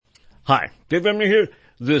Hi, Dave Emory here.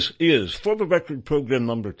 This is, for the record, program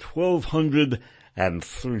number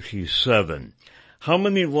 1237. How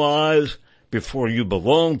many lies before you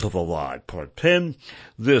belong to the lie? Part 10.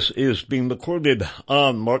 This is being recorded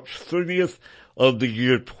on March 30th of the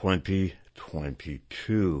year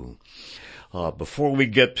 2022. Before we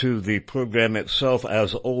get to the program itself,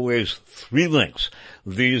 as always, 3 links.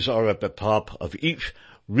 These are at the top of each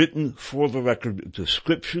written for the record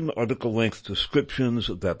description, article length descriptions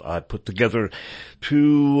that I put together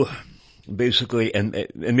to basically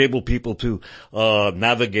enable people to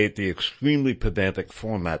navigate the extremely pedantic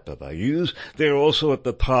format that I use. They're also at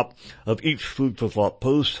the top of each Food for Thought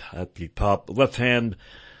post at the top left-hand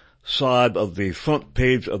side of the front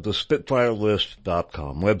page of the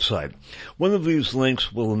SpitfireList.com website. One of these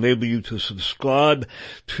links will enable you to subscribe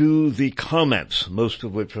to the comments, most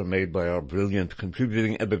of which are made by our brilliant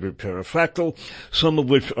contributing editor Pterrafractyl, some of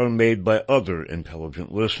which are made by other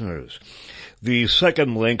intelligent listeners. The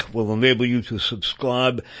second link will enable you to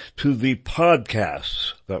subscribe to the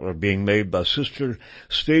podcasts that are being made by sister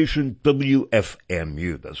station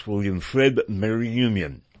WFMU. That's William Fred Mary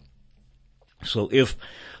Union. So if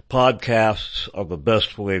podcasts are the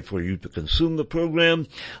best way for you to consume the program,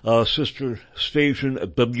 sister station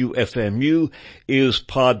WFMU is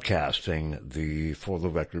podcasting the For the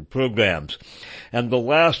Record programs. And the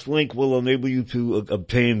last link will enable you to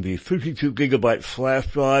obtain the 32 gigabyte flash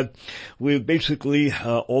drive with basically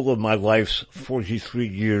all of my life's 43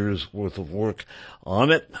 years worth of work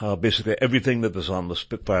on it, basically everything that is on the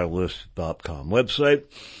SpitfireList.com website.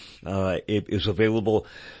 It is available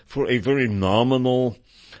for a very nominal,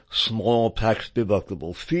 small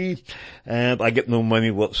tax-deductible fee, and I get no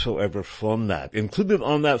money whatsoever from that. Included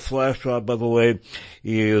on that flash drive, by the way,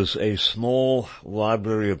 is a small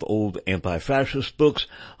library of old anti-fascist books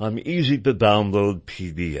on easy-to-download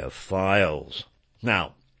PDF files.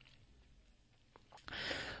 Now,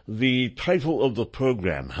 the title of the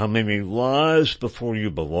program, How Many Lies Before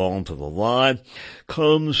You Belong to the Lie,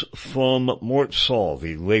 comes from Mort Sahl,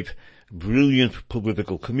 the late brilliant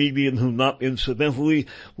political comedian who, not incidentally,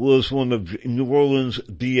 was one of New Orleans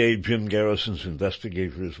DA Jim Garrison's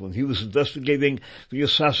investigators when he was investigating the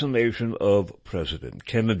assassination of President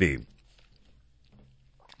Kennedy.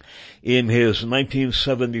 In his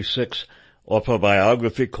 1976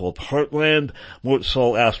 autobiography called Heartland, Mort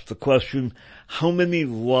Sahl asked the question, how many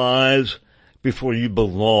lies before you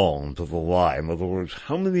belong to the lie? In other words,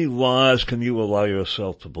 how many lies can you allow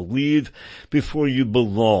yourself to believe before you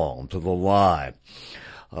belong to the lie?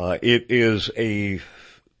 It is a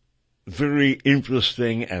very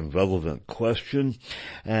interesting and relevant question,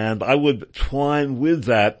 and I would twine with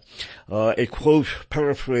that a quote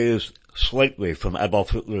paraphrased slightly from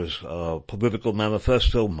Adolf Hitler's political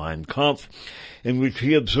manifesto, Mein Kampf, in which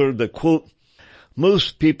he observed that, quote,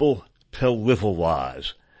 most people tell little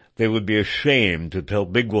lies. They would be ashamed to tell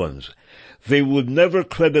big ones. They would never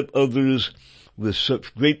credit others with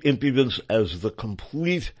such great impudence as the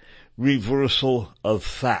complete reversal of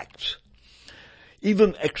facts.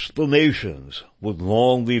 Even explanations would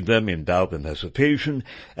long leave them in doubt and hesitation,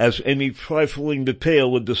 as any trifling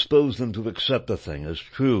detail would dispose them to accept a thing as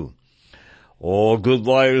true. All good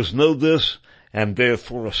liars know this, and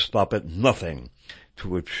therefore stop at nothing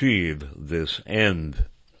to achieve this end.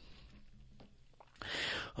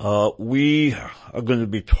 We are going to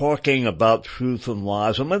be talking about truth and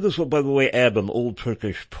lies. I might as well, by the way, add an old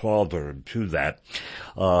Turkish proverb to that.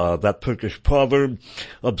 That Turkish proverb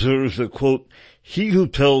observes that, quote, he who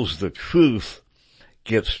tells the truth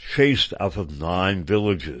gets chased out of 9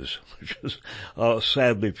 villages, which is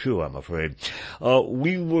sadly true, I'm afraid.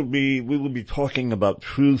 We will be talking about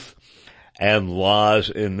truth and lies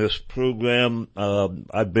in this program.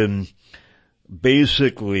 I've been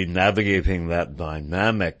basically navigating that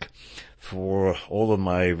dynamic for all of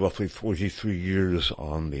my roughly 43 years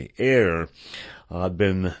on the air. I've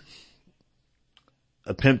been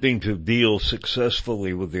attempting to deal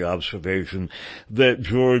successfully with the observation that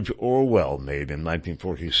George Orwell made in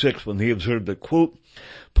 1946 when he observed that, quote,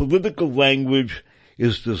 political language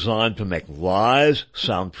is designed to make lies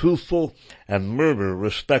sound truthful and murder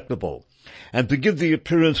respectable, and to give the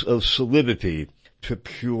appearance of solidity to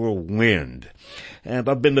pure wind. And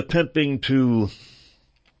I've been attempting to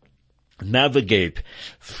navigate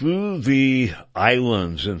through the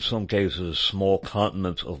islands, in some cases small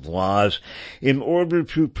continents of lies, in order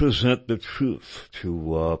to present the truth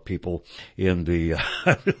to people in the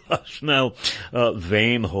now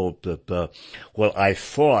vain hope that what I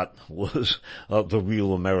thought was the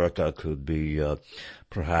real America could be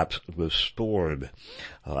perhaps restored.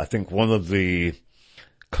 I think one of the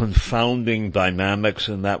confounding dynamics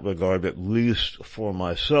in that regard, at least for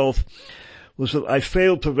myself, was that I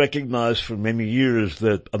failed to recognize for many years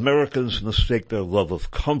that Americans mistake their love of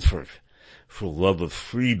comfort for love of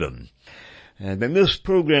freedom. And in this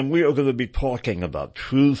program, we are going to be talking about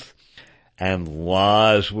truth and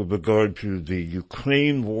lies with regard to the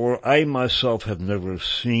Ukraine war. I myself have never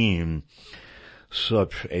seen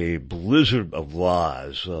such a blizzard of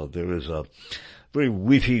lies. There is a very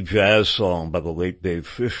witty jazz song by the late Dave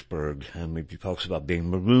Fishberg, and he talks about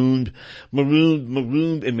being marooned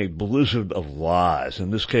in a blizzard of lies.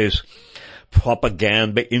 In this case,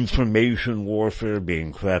 propaganda, information warfare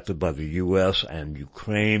being crafted by the U.S. and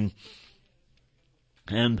Ukraine,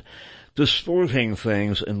 and distorting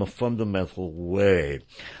things in a fundamental way.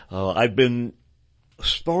 I've been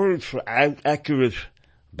starved for accurate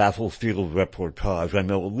battlefield reportage. I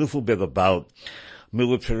know a little bit about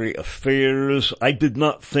military affairs. I did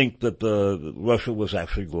not think that Russia was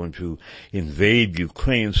actually going to invade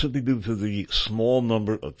Ukraine simply due to the small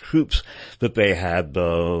number of troops that they had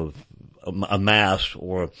amassed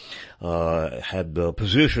or had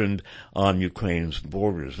positioned on Ukraine's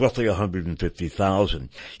borders, roughly 150,000.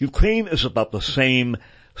 Ukraine is about the same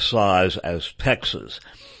size as Texas,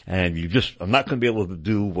 and you just are not going to be able to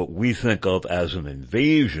do what we think of as an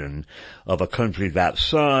invasion of a country that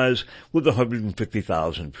size with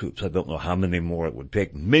 150,000 troops. I don't know how many more it would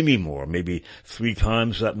take, many more, maybe 3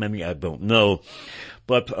 times that many, I don't know.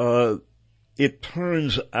 But it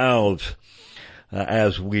turns out,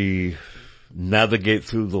 as we navigate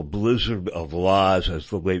through the blizzard of lies, as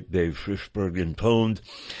the late Dave Fishberg intoned,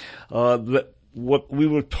 that what we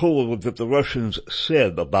were told was that the Russians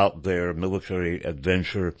said about their military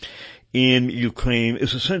adventure in Ukraine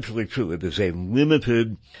is essentially true. It is a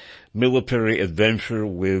limited military adventure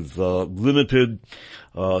with limited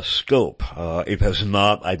scope. It has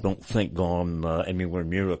not, I don't think, gone anywhere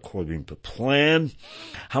near according to plan.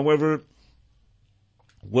 However,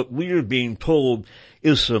 what we are being told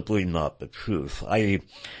is simply not the truth. I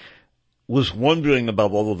was wondering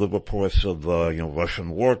about all of the reports of,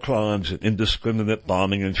 Russian war crimes and indiscriminate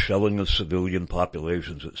bombing and shelling of civilian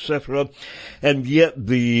populations, etc. And yet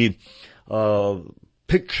the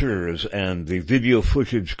pictures and the video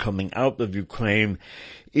footage coming out of Ukraine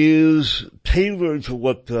is tailored to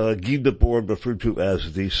what Guy Debord referred to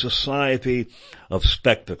as the society of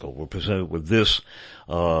spectacle. We're presented with this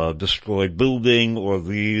destroyed building, or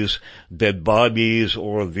these dead bodies,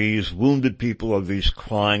 or these wounded people, or these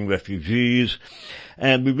crying refugees,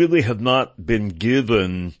 and we really have not been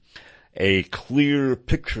given a clear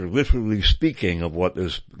picture, literally speaking, of what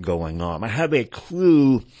is going on. I had a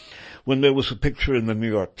clue when there was a picture in the New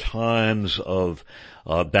York Times of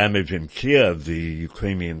damage in Kiev, the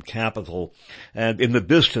Ukrainian capital, and in the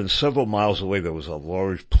distance, several miles away, there was a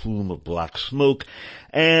large plume of black smoke,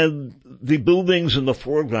 and the buildings in the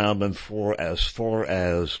foreground, and for as far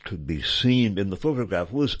as could be seen in the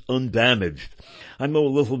photograph, was undamaged. I know a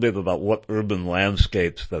little bit about what urban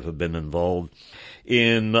landscapes that have been involved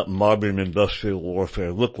in modern industrial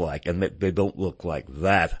warfare look like, and they don't look like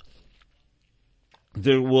that.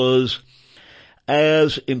 There was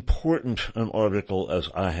as important an article as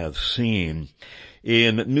I have seen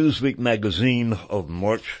in Newsweek magazine of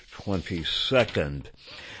March 22nd.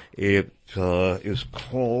 It is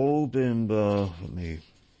called, and let me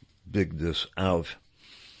dig this out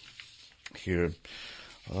here.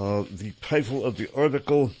 The title of the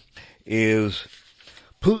article is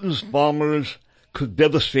 "Putin's Bombers Could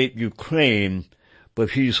Devastate Ukraine,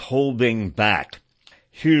 but He's Holding Back.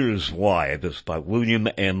 Here's Why." It is by William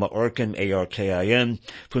M. Arkin, A-R-K-I-N,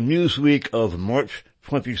 from Newsweek of March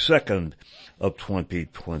 22nd of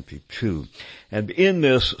 2022. And in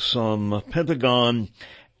this, some Pentagon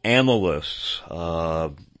analysts,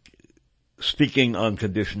 speaking on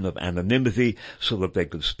condition of anonymity so that they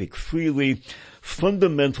could speak freely,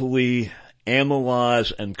 fundamentally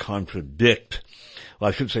analyze and contradict,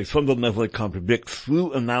 fundamentally contradict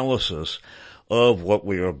through analysis of what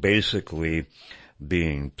we are basically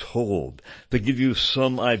being told. To give you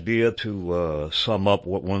some idea, to sum up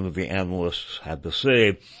what one of the analysts had to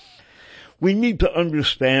say, "We need to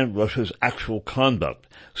understand Russia's actual conduct,"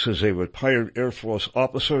 says a retired Air Force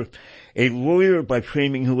officer, a lawyer by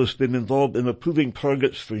training who has been involved in approving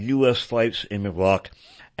targets for U.S. fights in Iraq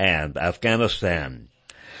and Afghanistan.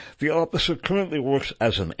 The officer currently works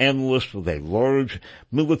as an analyst with a large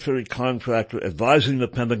military contractor advising the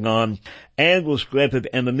Pentagon and was granted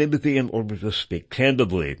anonymity in order to speak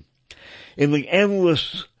candidly. In the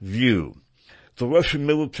analyst's view, the Russian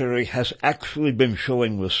military has actually been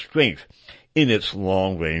showing restraint in its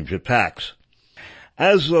long-range attacks.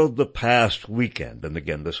 As of the past weekend, and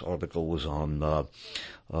again this article was on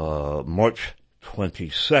March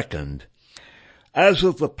 22nd. As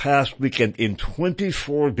of the past weekend, in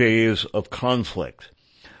 24 days of conflict,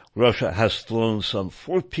 Russia has flown some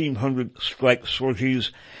 1,400 strike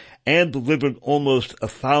sorties and delivered almost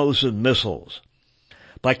 1,000 missiles.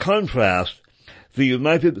 By contrast, the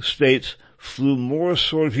United States flew more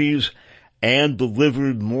sorties and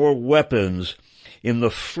delivered more weapons in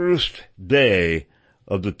the first day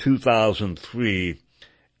of the 2003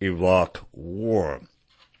 Iraq War.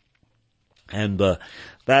 And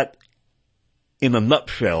that, in a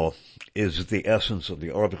nutshell, is the essence of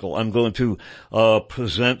the article. I'm going to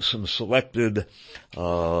present some selected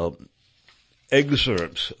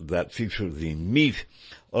excerpts that feature the meat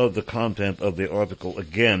of the content of the article.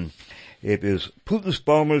 Again, it is Putin's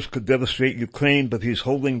bombers could devastate Ukraine, but he's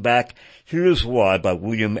holding back. Here's why, by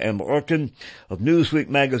William M. Arkin of Newsweek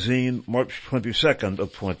magazine, March 22nd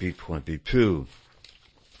of 2022.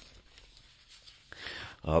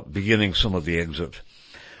 Beginning some of the excerpts.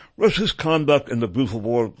 Russia's conduct in the brutal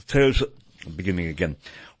war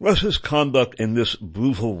Russia's conduct in this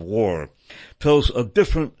brutal war tells a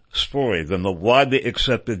different story than the widely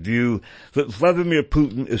accepted view that Vladimir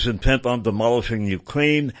Putin is intent on demolishing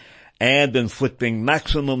Ukraine and inflicting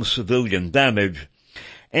maximum civilian damage,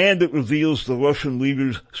 and it reveals the Russian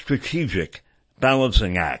leader's strategic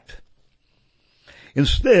balancing act.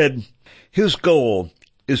 Instead, his goal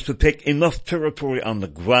is to take enough territory on the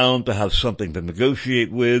ground to have something to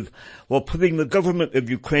negotiate with, while putting the government of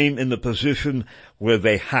Ukraine in the position where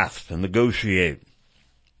they have to negotiate.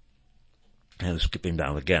 And skipping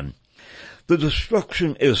down again. The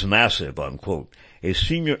destruction is massive, unquote. A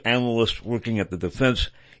senior analyst working at the Defense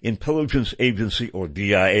Intelligence Agency, or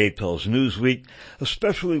DIA, tells Newsweek,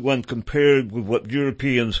 especially when compared with what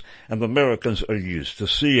Europeans and Americans are used to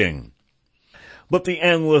seeing. But the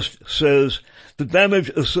analyst says the damage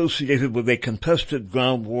associated with a contested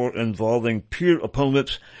ground war involving peer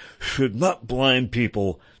opponents should not blind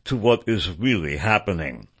people to what is really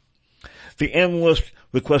happening. The analyst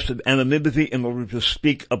requested anonymity in order to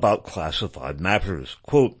speak about classified matters.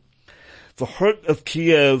 Quote, "The heart of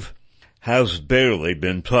Kiev has barely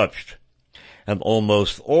been touched, and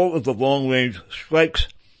almost all of the long-range strikes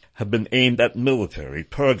have been aimed at military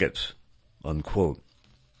targets." Unquote.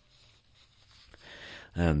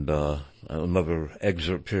 And another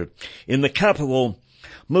excerpt here. In the capital,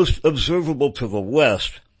 most observable to the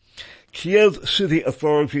west, Kiev city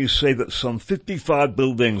authorities say that some 55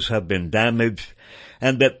 buildings have been damaged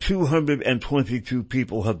and that 222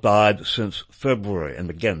 people have died since February. And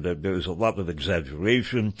again, there is a lot of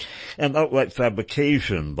exaggeration and outright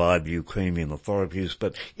fabrication by the Ukrainian authorities.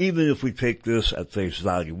 But even if we take this at face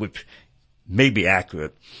value, which may be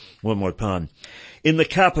accurate, one more time, in the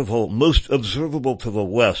capital, most observable to the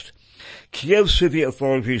west, Kiev city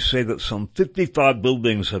authorities say that some 55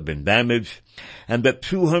 buildings have been damaged and that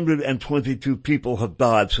 222 people have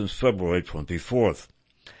died since February 24th.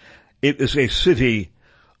 It is a city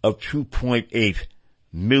of 2.8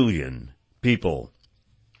 million people.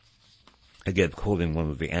 Again, quoting one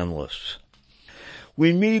of the analysts.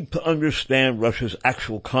 "We need to understand Russia's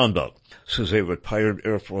actual conduct," says a retired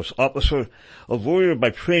Air Force officer, a lawyer by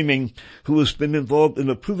training who has been involved in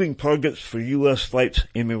approving targets for U.S. flights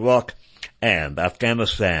in Iraq and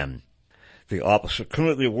Afghanistan. The officer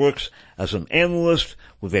currently works as an analyst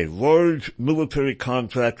with a large military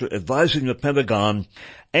contractor advising the Pentagon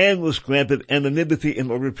and was granted anonymity in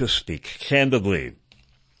order to speak candidly.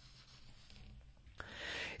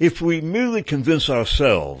 If we merely convince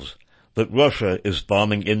ourselves that Russia is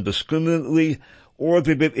bombing indiscriminately or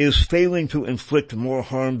that it is failing to inflict more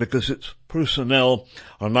harm because its personnel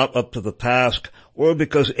are not up to the task or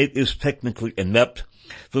because it is technically inept,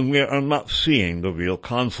 then we are not seeing the real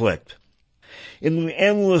conflict. In the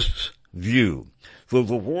analyst's view, though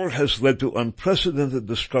the war has led to unprecedented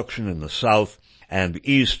destruction in the south and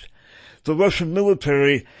east, the Russian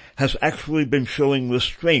military has actually been showing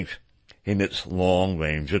restraint in its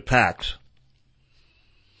long-range attacks.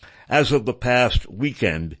 As of the past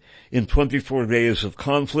weekend, in 24 days of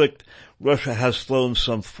conflict, Russia has flown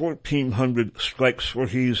some 1,400 strike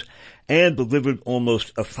sorties and delivered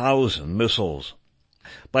almost 1,000 missiles.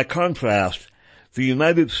 By contrast, the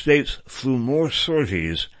United States flew more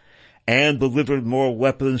sorties and delivered more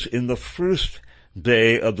weapons in the first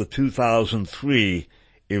day of the 2003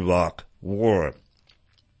 Iraq War.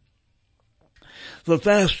 The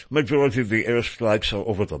vast majority of the airstrikes are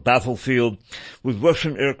over the battlefield, with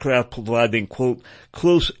Russian aircraft providing, quote,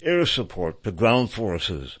 close air support to ground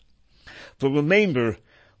forces. The remainder,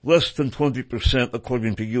 less than 20%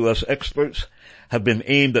 according to U.S. experts, have been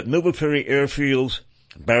aimed at military airfields,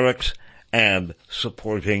 barracks, and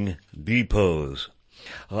supporting depots.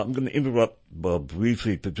 I'm going to interrupt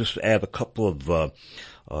briefly to just add a couple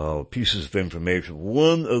of pieces of information.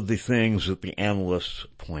 One of the things that the analysts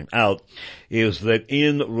point out is that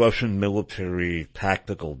in Russian military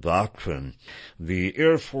tactical doctrine, the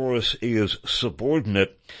Air Force is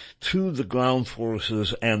subordinate to the ground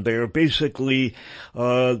forces, and they are basically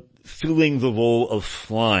filling the role of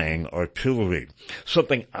flying artillery.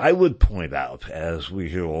 Something I would point out as we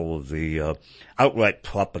hear all of the outright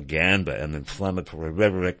propaganda and inflammatory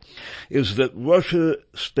rhetoric is that Russia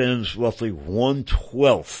spends roughly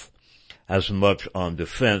 1/12 as much on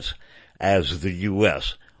defense as the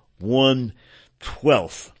U.S.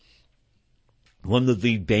 1/12. One of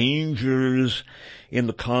the dangers in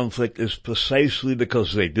the conflict is precisely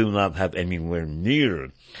because they do not have anywhere near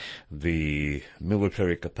the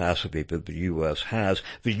military capacity that the U.S. has.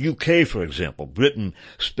 The U.K., for example, Britain,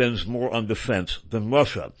 spends more on defense than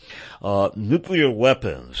Russia. Nuclear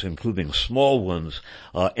weapons, including small ones,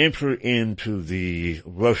 enter into the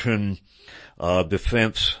Russian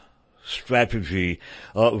defense strategy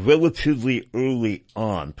relatively early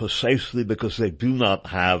on, precisely because they do not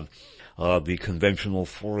have the conventional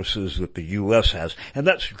forces that the U.S. has. And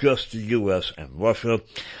that's just the U.S. and Russia,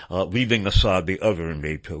 leaving aside the other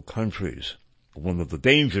NATO countries. One of the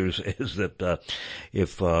dangers is that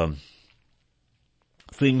if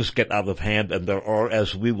things get out of hand, and there are,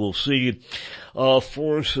 as we will see,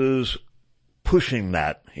 forces pushing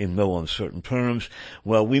that in no uncertain terms,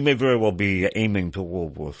 well, we may very well be aiming to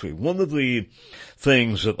World War III. One of the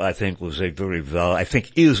things that I think is a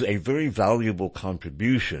very valuable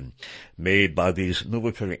contribution made by these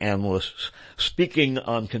military analysts, speaking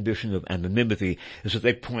on condition of anonymity, is that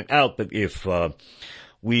they point out that if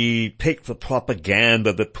we take the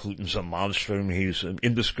propaganda that Putin's a monster and he's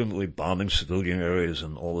indiscriminately bombing civilian areas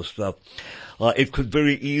and all this stuff, it could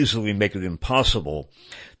very easily make it impossible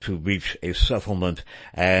to reach a settlement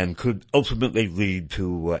and could ultimately lead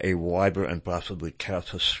to a wider and possibly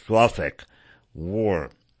catastrophic war.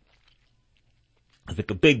 I think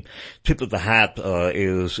a big tip of the hat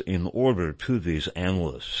is in order to these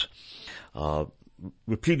analysts.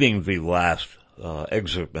 Repeating the last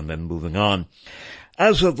excerpt and then moving on.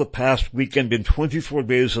 As of the past weekend, in 24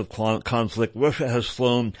 days of conflict, Russia has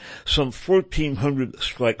flown some 1,400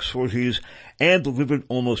 strike sorties and delivered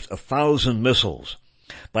almost 1,000 missiles.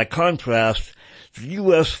 By contrast, the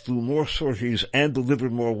U.S. flew more sorties and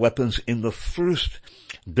delivered more weapons in the first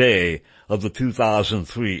day of the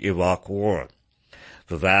 2003 Iraq War.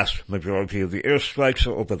 The vast majority of the airstrikes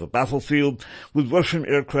are over the battlefield, with Russian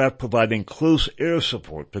aircraft providing close air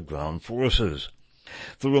support to ground forces.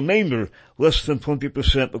 The remainder, less than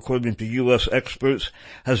 20% according to U.S. experts,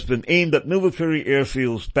 has been aimed at military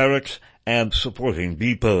airfields, barracks, and supporting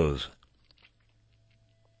depots.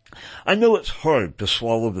 I know it's hard to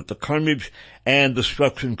swallow that the carnage and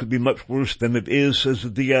destruction could be much worse than it is, says the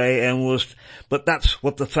DIA analyst, but that's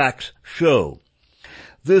what the facts show.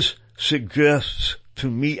 This suggests, to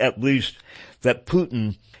me at least, that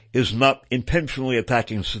Putin is not intentionally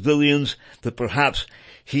attacking civilians, that perhaps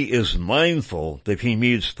he is mindful that he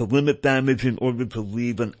needs to limit damage in order to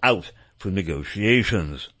leave an out for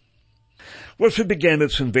negotiations. Russia began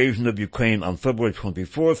its invasion of Ukraine on February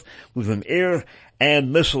 24th with an air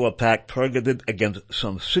and missile attack targeted against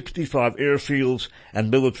some 65 airfields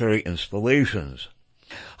and military installations.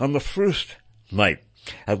 On the first night,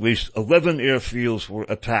 at least 11 airfields were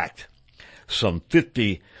attacked. Some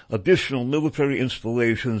 50 additional military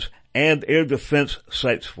installations and air defense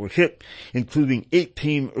sites were hit, including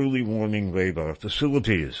 18 early warning radar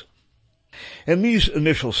facilities. In these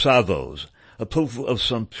initial salvos, a total of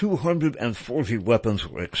some 240 weapons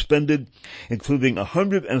were expended, including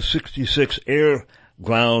 166 air,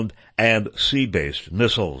 ground, and sea-based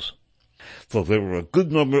missiles. Though there were a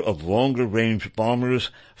good number of longer-range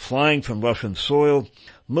bombers flying from Russian soil,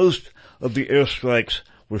 most of the airstrikes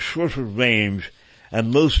were shorter range,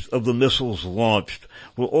 and most of the missiles launched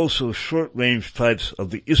were also short-range types of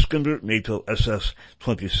the Iskander NATO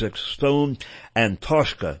SS-26 Stone and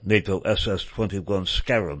Toshka NATO SS-21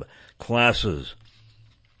 Scarab classes.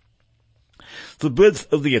 The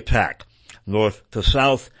breadth of the attack, north to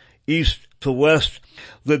south, east to west,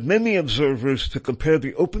 led many observers to compare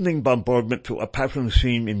the opening bombardment to a pattern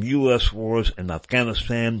seen in U.S. wars in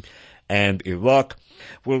Afghanistan and Iraq,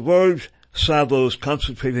 where large salvos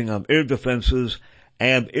concentrating on air defenses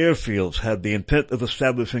and airfields had the intent of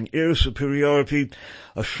establishing air superiority,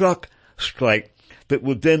 a shock strike that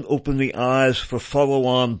would then open the eyes for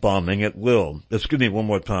follow-on bombing at will. Let's give me one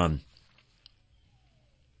more time.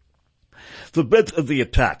 The breadth of the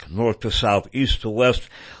attack, north to south, east to west,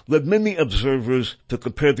 led many observers to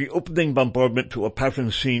compare the opening bombardment to a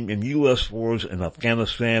pattern seen in U.S. wars in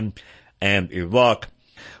Afghanistan and Iraq,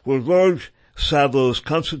 where large salvos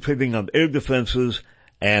concentrating on air defenses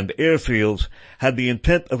and airfields had the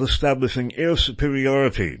intent of establishing air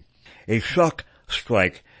superiority, a shock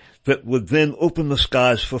strike that would then open the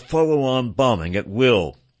skies for follow-on bombing at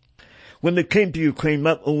will. When it came to Ukraine,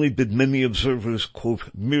 not only did many observers,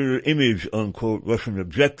 quote, mirror image, unquote, Russian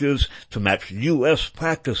objectives to match U.S.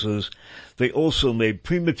 practices, they also made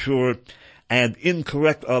premature and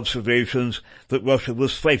incorrect observations that Russia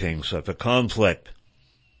was fighting such a conflict.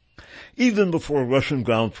 Even before Russian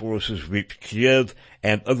ground forces reached Kiev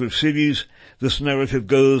and other cities, this narrative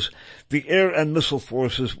goes, the air and missile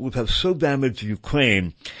forces would have so damaged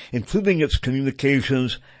Ukraine, including its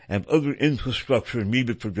communications and other infrastructure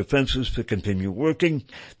needed for defenses to continue working,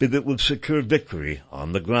 that it would secure victory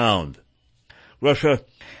on the ground. Russia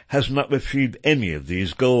has not achieved any of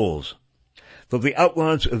these goals. Though the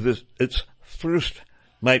outlines of its first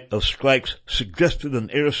night of strikes suggested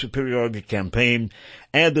an air superiority campaign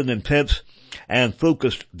and an intense and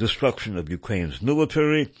focused destruction of Ukraine's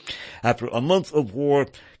military, after a month of war,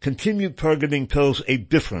 continued targeting tells a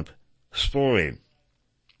different story.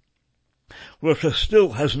 Russia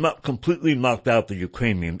still has not completely knocked out the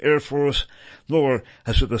Ukrainian Air Force, nor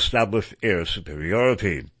has it established air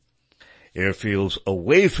superiority. Airfields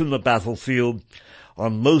away from the battlefield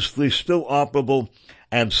are mostly still operable,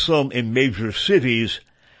 and some in major cities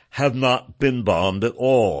have not been bombed at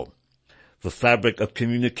all. The fabric of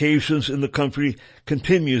communications in the country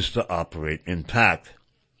continues to operate intact.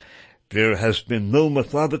 There has been no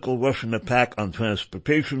methodical Russian attack on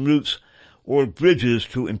transportation routes or bridges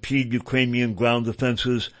to impede Ukrainian ground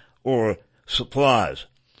defenses or supplies.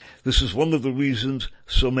 This is one of the reasons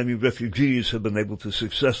so many refugees have been able to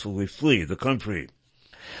successfully flee the country.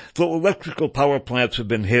 Though electrical power plants have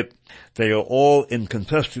been hit, they are all in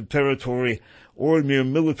contested territory or near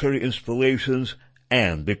military installations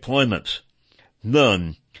and deployments.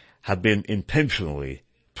 None have been intentionally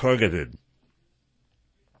targeted.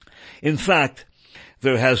 In fact,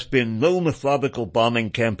 there has been no methodical bombing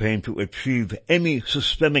campaign to achieve any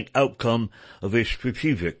systemic outcome of a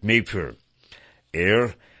strategic nature.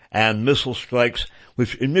 Air and missile strikes,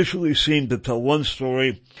 which initially seemed to tell one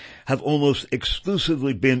story, have almost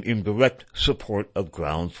exclusively been in direct support of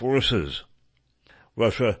ground forces.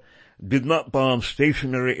 Russia did not bomb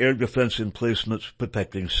stationary air defense emplacements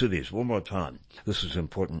protecting cities. One more time. This is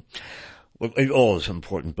important. Well, it all is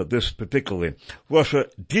important, but this particularly. Russia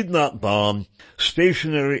did not bomb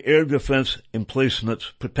stationary air defense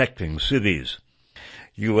emplacements protecting cities.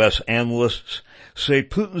 U.S. analysts say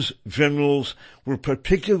Putin's generals were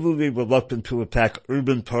particularly reluctant to attack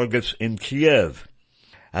urban targets in Kiev.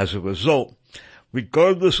 As a result,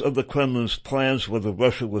 regardless of the Kremlin's plans whether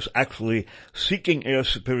Russia was actually seeking air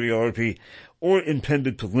superiority or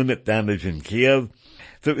intended to limit damage in Kiev,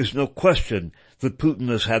 there is no question that Putin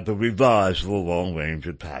has had to revise the long-range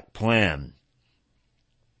attack plan.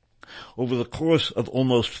 Over the course of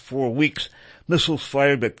almost 4 weeks, missiles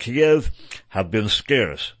fired at Kiev have been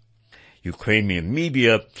scarce. Ukrainian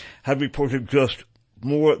media have reported just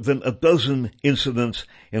more than a dozen incidents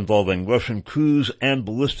involving Russian cruise and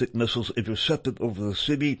ballistic missiles intercepted over the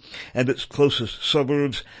city and its closest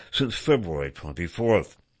suburbs since February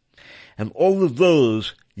 24th. And all of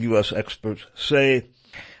those, U.S. experts say,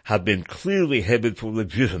 have been clearly headed for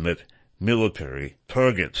legitimate military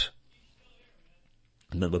targets.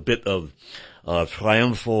 And then a bit of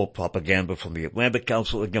triumphal propaganda from the Atlantic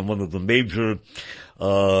Council, again one of the major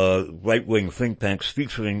right-wing think tanks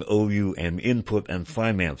featuring OUN input and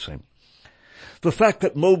financing. The fact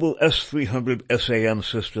that mobile S-300 SAM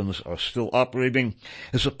systems are still operating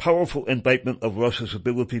is a powerful indictment of Russia's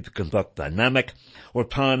ability to conduct dynamic or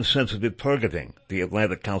time-sensitive targeting, the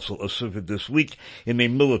Atlantic Council asserted this week in a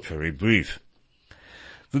military brief.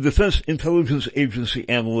 The Defense Intelligence Agency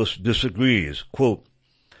analyst disagrees, quote,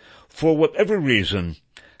 "For whatever reason,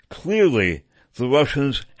 clearly the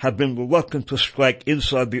Russians have been reluctant to strike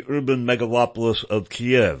inside the urban megalopolis of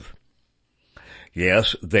Kiev.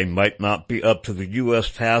 Yes, they might not be up to the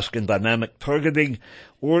U.S. task in dynamic targeting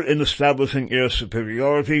or in establishing air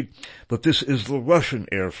superiority, but this is the Russian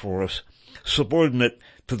Air Force, subordinate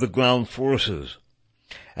to the ground forces.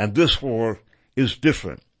 And this war is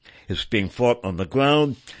different. It's being fought on the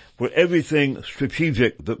ground, where everything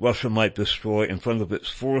strategic that Russia might destroy in front of its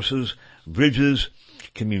forces, bridges,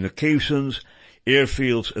 communications,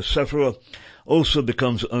 airfields, etc., also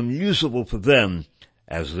becomes unusable for them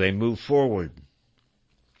as they move forward."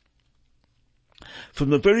 From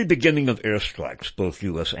the very beginning of airstrikes, both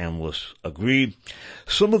U.S. analysts agree,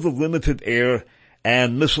 some of the limited air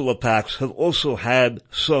and missile attacks have also had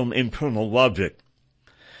some internal logic.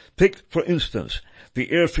 Take, for instance,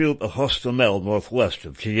 the airfield of Hostomel northwest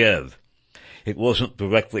of Kiev. It wasn't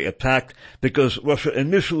directly attacked because Russia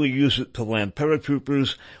initially used it to land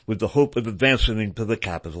paratroopers with the hope of advancing into the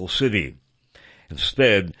capital city.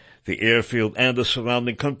 Instead, the airfield and the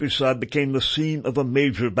surrounding countryside became the scene of a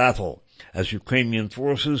major battle as Ukrainian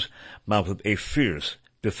forces mounted a fierce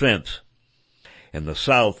defense. In the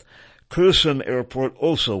south, Kherson Airport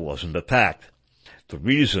also wasn't attacked. The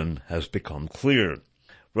reason has become clear.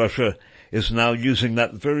 Russia is now using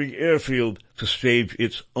that very airfield to stage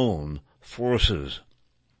its own forces.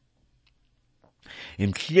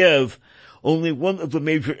 In Kiev, only one of the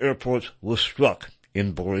major airports was struck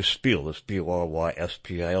in Boryspil. It's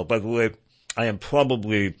Bryspil. By the way, I am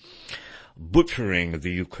probably butchering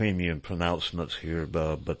the Ukrainian pronouncements here,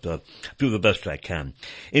 but do the best I can.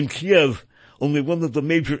 In Kiev, only one of the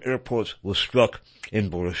major airports was struck in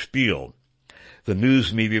Boryspil. The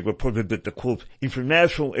news media reported that the, quote,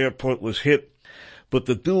 international airport was hit, but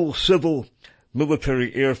the dual civil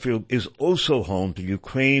military airfield is also home to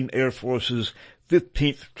Ukraine Air Force's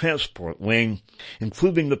 15th Transport Wing,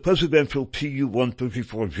 including the presidential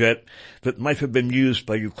Tu-134 jet that might have been used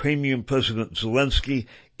by Ukrainian President Zelensky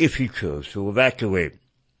if he chose to evacuate.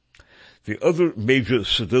 The other major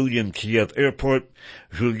civilian Kiev airport,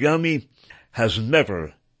 Zhytomyr, has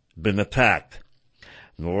never been attacked,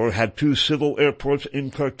 nor had two civil airports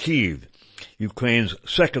in Kharkiv, Ukraine's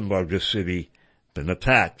second largest city, been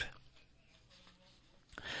attacked.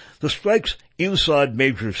 The strikes inside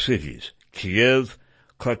major cities, Kiev,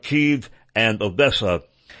 Kharkiv, and Odessa,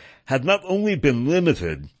 had not only been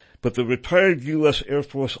limited, but the retired U.S. Air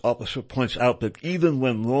Force officer points out that even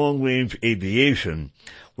when long-range aviation,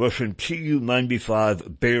 Russian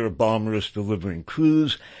Tu-95 Bear bombers delivering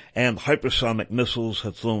cruise and hypersonic missiles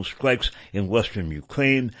have flown strikes in western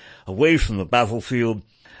Ukraine away from the battlefield,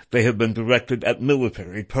 they have been directed at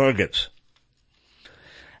military targets.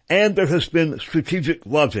 And there has been strategic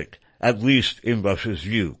logic, at least in Russia's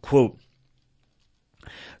view. Quote,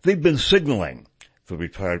 they've been signaling, the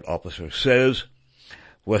retired officer says.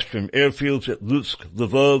 Western airfields at Lutsk,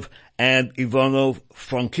 Lvov, and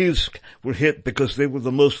Ivano-Frankivsk were hit because they were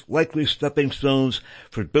the most likely stepping stones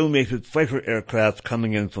for donated fighter aircraft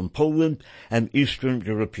coming in from Poland and Eastern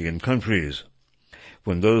European countries.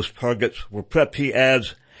 When those targets were prepped, he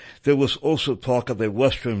adds, there was also talk of a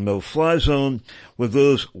Western no-fly zone where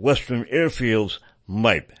those Western airfields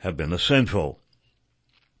might have been essential.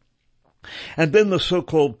 And then the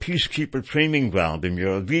so-called peacekeeper training ground in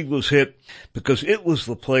Yaravid was hit because it was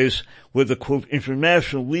the place where the, quote,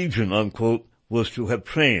 International Legion, unquote, was to have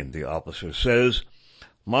trained, the officer says.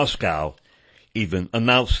 Moscow even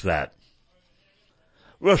announced that.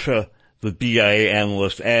 Russia, the BIA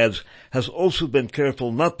analyst adds, has also been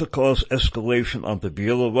careful not to cause escalation onto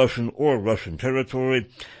Belarusian or Russian territory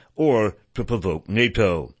or to provoke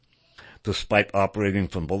NATO. Despite operating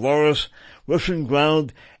from Belarus, Russian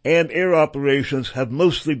ground and air operations have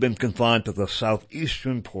mostly been confined to the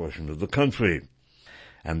southeastern portion of the country.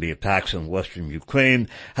 And the attacks in western Ukraine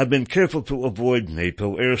have been careful to avoid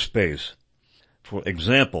NATO airspace. For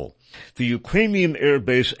example, the Ukrainian air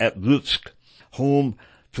base at Lutsk, home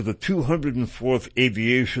to the 204th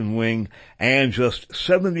Aviation Wing and just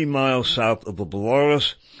 70 miles south of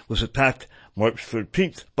Belarus, was attacked March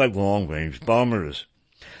 13th by long-range bombers.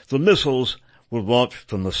 The missiles were launched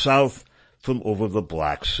from the south, from over the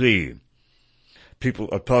Black Sea. People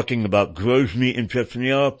are talking about Grozny in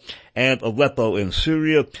Chechnya and Aleppo in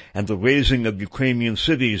Syria and the razing of Ukrainian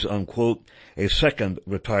cities, unquote, a second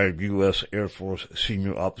retired U.S. Air Force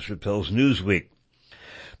senior officer tells Newsweek.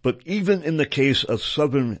 But even in the case of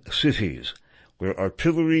southern cities, where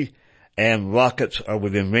artillery and rockets are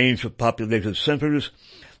within range of populated centers,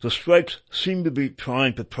 the strikes seem to be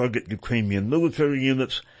trying to target Ukrainian military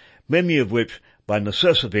units, many of which, by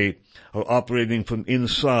necessity, are operating from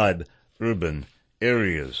inside urban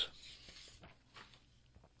areas.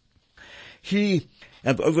 He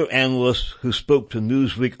and other analysts who spoke to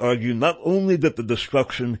Newsweek argue not only that the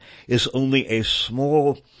destruction is only a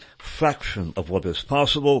small fraction of what is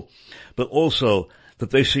possible, but also that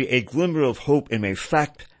they see a glimmer of hope in a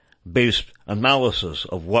fact-based analysis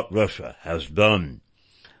of what Russia has done.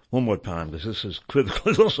 One more time, because this is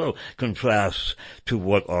critical. It also contrasts to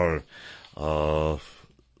what are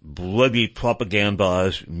bloody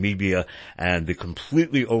propagandized media and the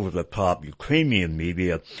completely over-the-top Ukrainian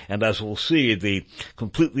media, and as we'll see, the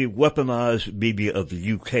completely weaponized media of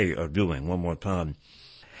the UK are doing. One more time.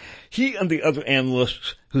 He and the other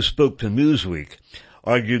analysts who spoke to Newsweek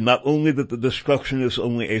argued not only that the destruction is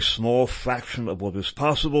only a small fraction of what is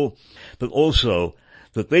possible, but also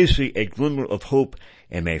that they see a glimmer of hope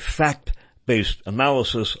in a fact-based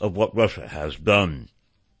analysis of what Russia has done.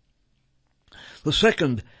 The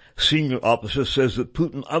second senior officer says that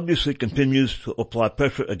Putin obviously continues to apply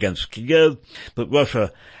pressure against Kiev, but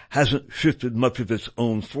Russia hasn't shifted much of its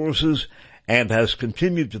own forces and has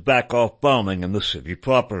continued to back off bombing in the city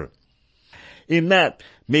proper. In that,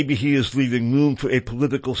 maybe he is leaving room for a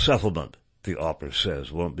political settlement, the officer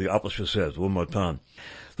says one more time.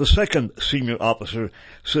 The second senior officer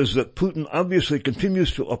says that Putin obviously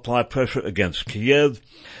continues to apply pressure against Kiev,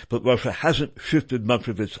 but Russia hasn't shifted much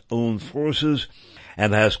of its own forces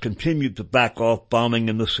and has continued to back off bombing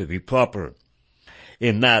in the city proper.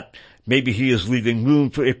 In that, maybe he is leaving room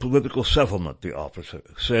for a political settlement, the officer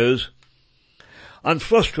says. I'm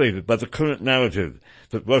frustrated by the current narrative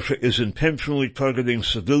that Russia is intentionally targeting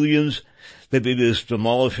civilians, that it is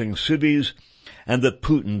demolishing cities, and that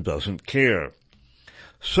Putin doesn't care.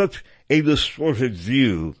 Such a distorted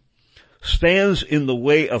view stands in the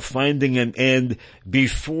way of finding an end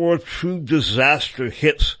before true disaster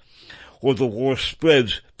hits or the war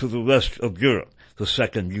spreads to the rest of Europe, the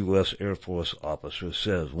second U.S. Air Force officer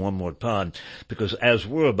says one more time, because as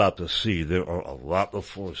we're about to see, there are a lot of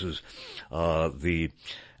forces. The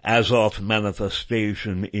Azov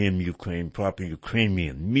manifestation in Ukraine, proper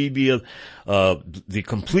Ukrainian media, the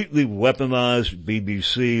completely weaponized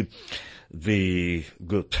BBC, the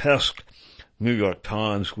grotesque New York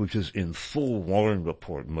Times, which is in full Warren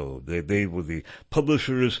Report mode. They were the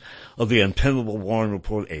publishers of the untenable Warren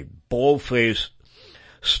Report, a bald-faced,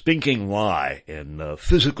 stinking lie and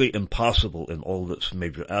physically impossible in all of its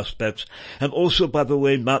major aspects. And also, by the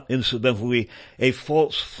way, not incidentally, a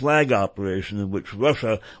false flag operation in which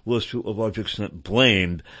Russia was to a large extent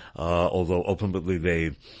blamed, although ultimately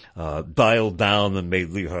they dialed down and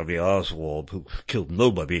made Lee Harvey Oswald, who killed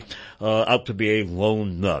nobody, out to be a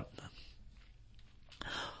lone nut.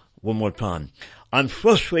 One more time. I'm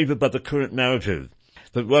frustrated by the current narrative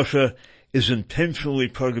that Russia is intentionally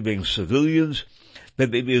targeting civilians,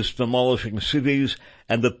 that it is demolishing cities,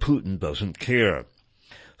 and that Putin doesn't care.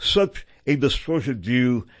 Such a distorted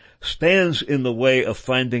view stands in the way of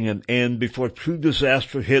finding an end before true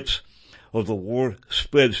disaster hits or the war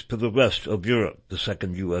spreads to the rest of Europe, the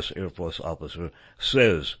second U.S. Air Force officer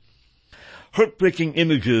says. Heartbreaking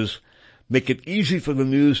images make it easy for the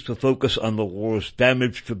news to focus on the war's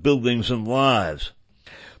damage to buildings and lives.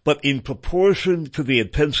 But in proportion to the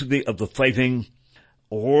intensity of the fighting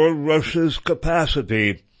or Russia's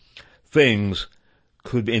capacity, things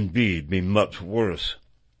could indeed be much worse.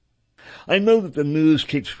 I know that the news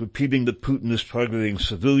keeps repeating that Putin is targeting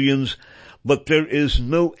civilians, but there is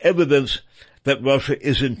no evidence that Russia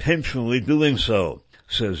is intentionally doing so,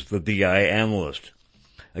 says the DI analyst.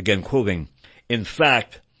 Again quoting, in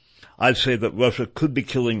fact, I'd say that Russia could be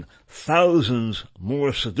killing thousands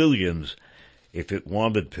more civilians if it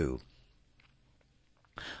wanted to.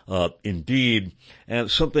 Indeed,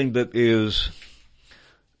 and something that is,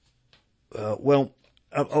 I'll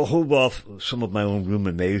hold off some of my own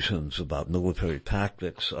ruminations about military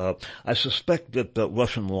tactics. I suspect that the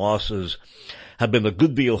Russian losses have been a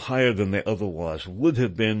good deal higher than they otherwise would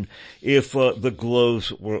have been if the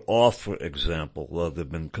gloves were off, for example. There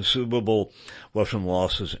have been considerable Russian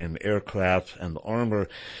losses in aircraft and armor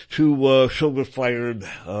to shoulder-fired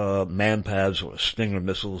Manpads or Stinger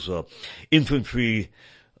missiles, infantry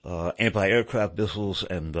anti-aircraft missiles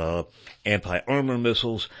and anti-armor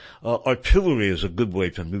missiles. Artillery is a good way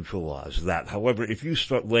to neutralize that. However, if you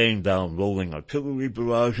start laying down rolling artillery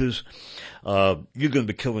barrages, you're going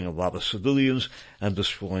to be killing a lot of civilians and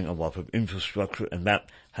destroying a lot of infrastructure, and that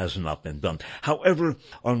has not been done. However,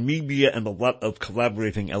 our media and a lot of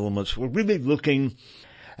collaborating elements were really looking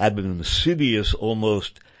at an insidious,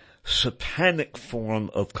 almost satanic form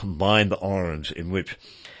of combined arms in which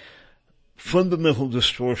fundamental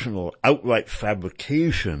distortion or outright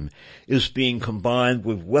fabrication is being combined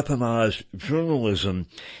with weaponized journalism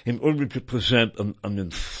in order to present an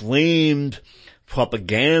inflamed,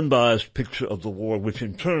 propagandized picture of the war, which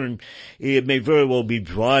in turn it may very well be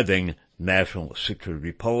driving national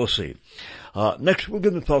security policy. Next, we're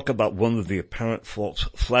going to talk about one of the apparent false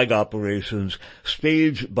flag operations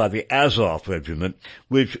staged by the Azov Regiment,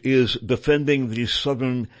 which is defending the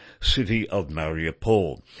southern city of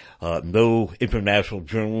Mariupol. No international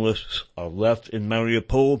journalists are left in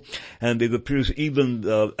Mariupol, and it appears even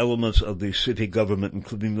elements of the city government,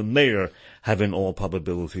 including the mayor, have in all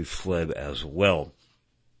probability fled as well.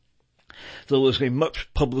 There was a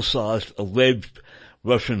much publicized alleged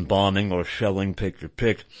Russian bombing or shelling, take your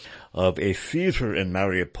pick, of a theater in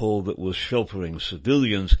Mariupol that was sheltering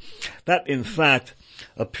civilians. That, in fact,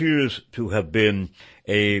 appears to have been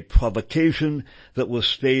a provocation that was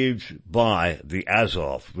staged by the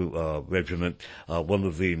Azov regiment, one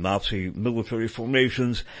of the Nazi military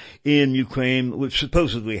formations in Ukraine, which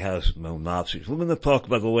supposedly has no Nazis. We're going to talk,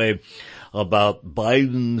 by the way, about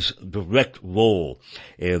Biden's direct role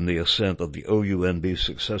in the ascent of the OUNB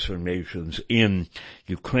successor nations in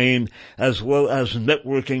Ukraine, as well as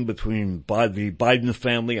networking between the Biden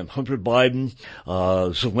family and Hunter Biden,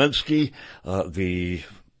 Zelensky, the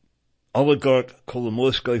oligarch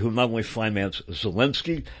Kolomoisky, who not only financed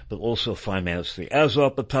Zelensky, but also financed the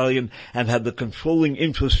Azov battalion and had the controlling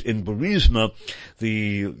interest in Burisma,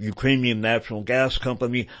 the Ukrainian natural gas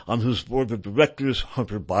company, on whose board of directors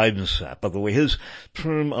Hunter Biden sat. By the way, his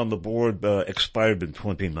term on the board expired in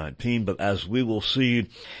 2019, but as we will see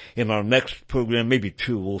in our next program, maybe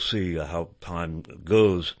two, we'll see how time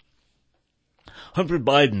goes. Hunter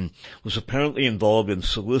Biden was apparently involved in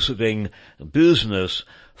soliciting business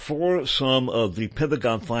for some of the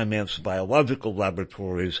Pentagon-financed biological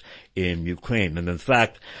laboratories in Ukraine. And in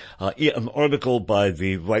fact, an article by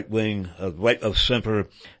the right-wing, right of center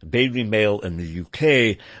Daily Mail in the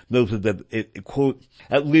UK noted that it, quote,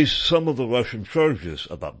 at least some of the Russian charges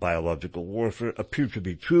about biological warfare appear to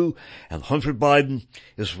be true, and Hunter Biden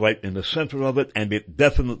is right in the center of it, and it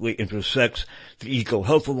definitely intersects the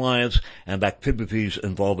EcoHealth Alliance and activities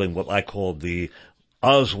involving what I call the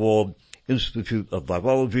Oswald Institute of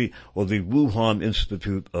Virology or the Wuhan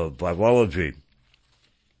Institute of Virology.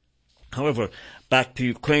 However, back to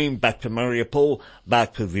Ukraine, back to Mariupol,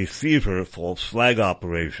 back to the theater false flag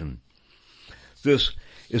operation. This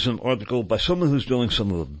is an article by someone who's doing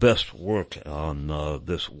some of the best work on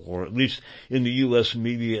this war, at least in the U.S.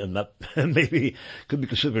 media, and that maybe could be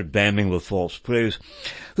considered damning with false praise.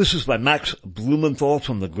 This is by Max Blumenthal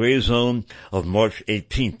from the Gray Zone of March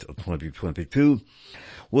 18th of 2022.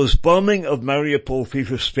 Was bombing of Mariupol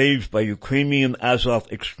theater staged by Ukrainian Azov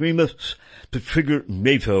extremists to trigger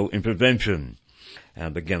NATO intervention?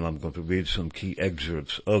 And again, I'm going to read some key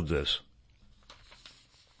excerpts of this.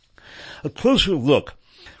 A closer look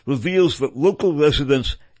reveals that local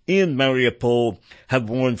residents in Mariupol had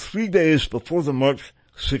warned 3 days before the March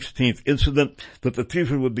 16th incident that the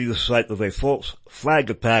theater would be the site of a false flag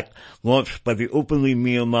attack launched by the openly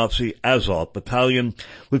neo-Nazi Azov battalion,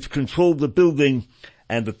 which controlled the building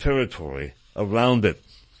and the territory around it.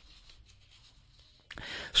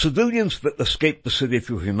 Civilians that escaped the city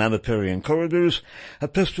through humanitarian corridors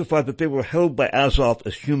have testified that they were held by Azov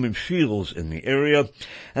as human shields in the area,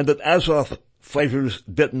 and that Azov fighters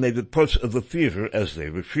detonated parts of the theater as they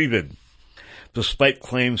retreated. Despite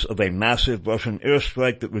claims of a massive Russian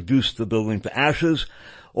airstrike that reduced the building to ashes,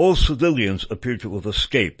 all civilians appear to have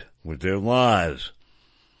escaped with their lives.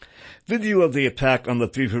 Video of the attack on the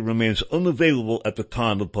theater remains unavailable at the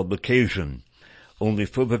time of publication. Only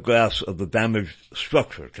photographs of the damaged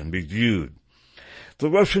structure can be viewed. The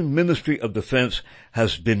Russian Ministry of Defense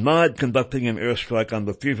has denied conducting an airstrike on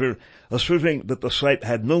the theater, asserting that the site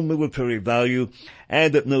had no military value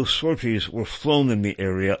and that no sorties were flown in the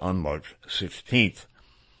area on March 16th.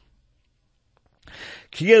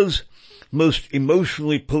 Kiev's most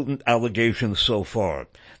emotionally potent allegation so far,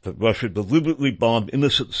 that Russia deliberately bombed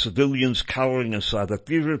innocent civilians cowering inside the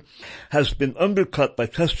theater, has been undercut by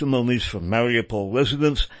testimonies from Mariupol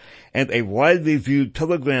residents and a widely viewed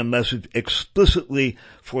telegram message explicitly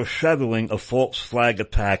foreshadowing a false flag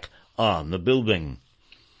attack on the building.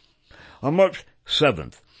 On March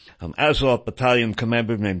 7th, an Azov battalion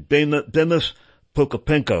commander named Denis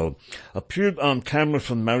Prokopenko appeared on camera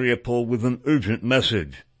from Mariupol with an urgent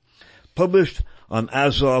message. Published on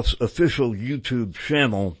Azov's official YouTube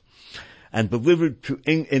channel and delivered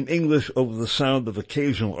in English over the sound of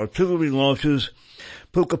occasional artillery launches,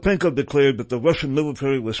 Prokopenko declared that the Russian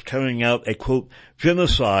military was carrying out a, quote,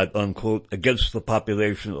 genocide, unquote, against the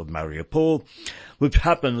population of Mariupol, which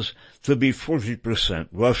happens to be 40%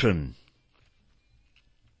 Russian.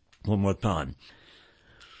 One more time.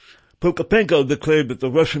 Prokopenko declared that the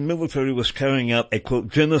Russian military was carrying out a, quote,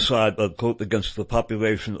 genocide, unquote, against the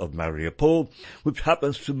population of Mariupol, which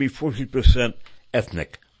happens to be 40%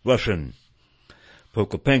 ethnic Russian.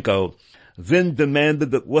 Prokopenko then demanded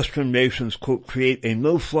that Western nations, quote, create a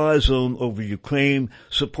no-fly zone over Ukraine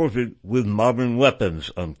supported with modern weapons,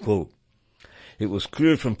 unquote. It was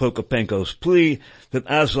clear from Prokopenko's plea that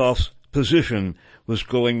Azov's position was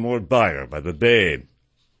growing more dire by the day.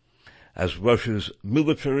 As Russia's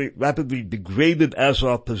military rapidly degraded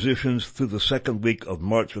Azov positions through the second week of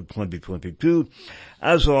March of 2022,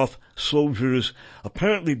 Azov soldiers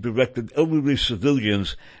apparently directed elderly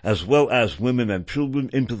civilians as well as women and children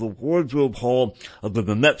into the wardrobe hall of the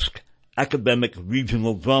Donetsk Academic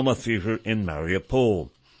Regional Drama Theater in Mariupol.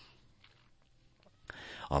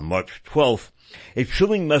 On March 12th, a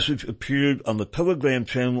chilling message appeared on the Telegram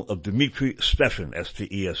channel of Dmitry Steshin,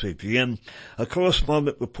 S-T-E-S-H-E-N, a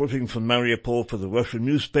correspondent reporting from Mariupol for the Russian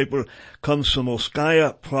newspaper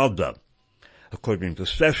Komsomolskaya Pravda. According to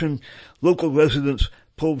Steshin, local residents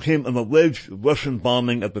told him an alleged Russian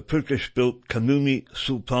bombing at the Turkish-built Kanuni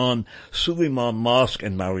Sultan Suleiman Mosque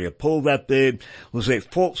in Mariupol that day was a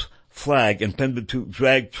false flag intended to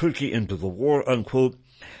drag Turkey into the war, unquote,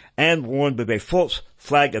 and warned that a false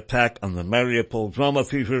flag attack on the Mariupol Drama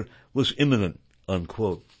Theater was imminent,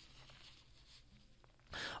 unquote.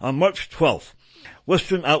 On March 12th,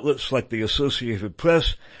 Western outlets like the Associated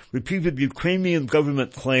Press repeated Ukrainian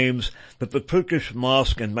government claims that the Turkish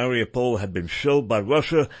mosque in Mariupol had been shelled by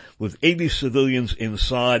Russia with 80 civilians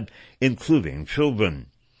inside, including children.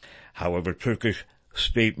 However, Turkish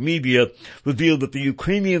state media revealed that the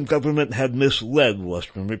Ukrainian government had misled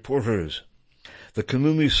Western reporters. The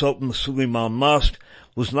Kanuni Sultan Suleiman Mosque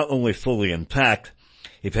was not only fully intact,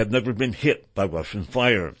 it had never been hit by Russian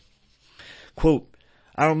fire. Quote,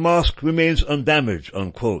 "Our mosque remains undamaged,"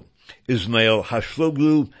 unquote. Ismail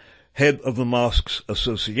Hashloglu, head of the Mosques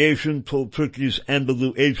Association, told Turkey's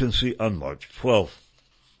Anadolu agency on March 12th.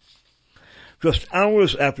 Just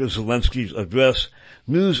hours after Zelensky's address,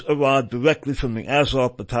 news arrived directly from the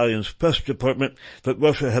Azov Battalion's press department that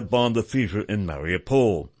Russia had bombed the theater in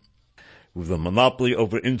Mariupol. With a monopoly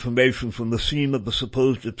over information from the scene of the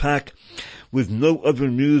supposed attack, with no other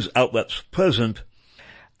news outlets present,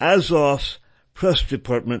 Azov's press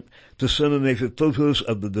department disseminated photos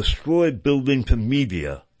of the destroyed building to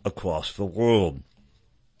media across the world.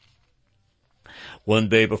 One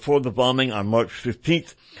day before the bombing on March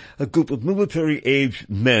 15th, a group of military-aged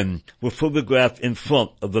men were photographed in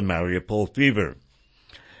front of the Mariupol theater.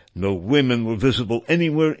 No women were visible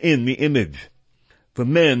anywhere in the image. The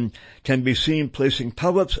men can be seen placing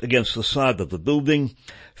pallets against the side of the building,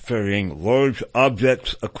 ferrying large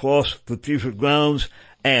objects across the theater grounds,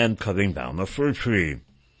 and cutting down a fir tree.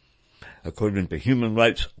 According to Human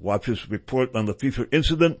Rights Watch's report on the theater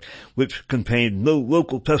incident, which contained no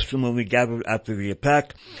local testimony gathered after the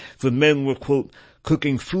attack, the men were, quote,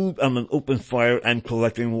 cooking food on an open fire and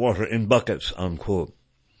collecting water in buckets, unquote.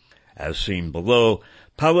 As seen below,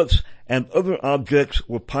 pallets and other objects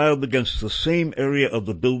were piled against the same area of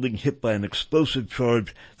the building hit by an explosive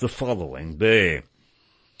charge the following day.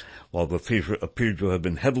 While the theater appeared to have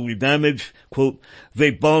been heavily damaged, quote,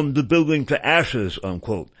 "They bombed the building to ashes,"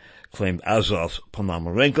 unquote, claimed Azov's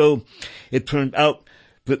Ponomarenko. It turned out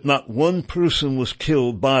that not one person was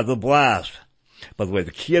killed by the blast. By the way,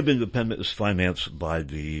 the Kiev Independent is financed by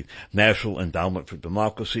the National Endowment for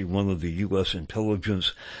Democracy, one of the U.S.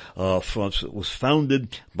 intelligence fronts that was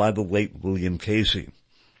founded by the late William Casey.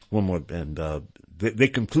 They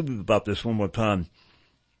concluded about this one more time.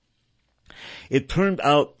 It turned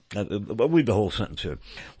out, I'll read the whole sentence here.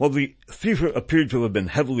 While the theater appeared to have been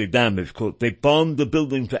heavily damaged, quote, "They bombed the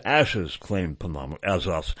building to ashes," claimed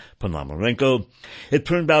Azov's Ponomarenko. It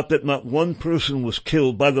turned out that not one person was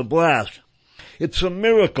killed by the blast. "It's a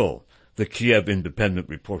miracle," the Kiev Independent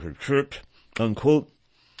reporter chirped, unquote.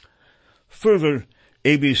 Further,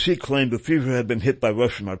 ABC claimed the theater had been hit by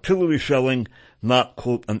Russian artillery shelling, not,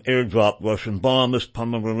 quote, an airdropped Russian bomb, as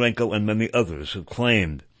Ponomarenko and many others have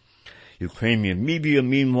claimed. Ukrainian media,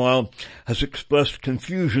 meanwhile, has expressed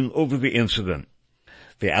confusion over the incident.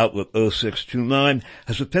 The outlet 0629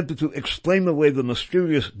 has attempted to explain away the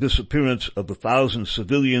mysterious disappearance of the 1,000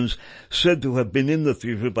 civilians said to have been in the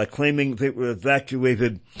theater by claiming they were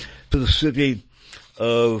evacuated to the city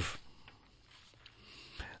of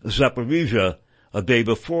Zaporizhia a day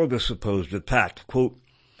before the supposed attack. Quote,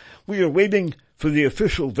 "We are waiting for the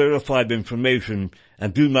official verified information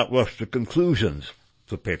and do not rush to conclusions,"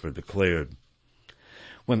 the paper declared.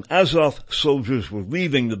 When Azov soldiers were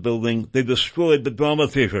leaving the building, they destroyed the drama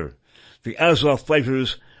theater. The Azov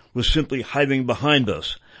fighters were simply hiding behind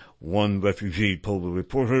us, one refugee told the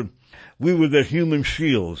reporter. "We were their human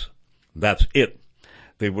shields. That's it.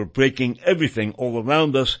 They were breaking everything all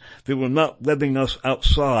around us. They were not letting us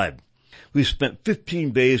outside. We spent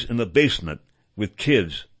 15 days in the basement with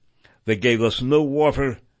kids. They gave us no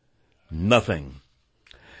water, nothing."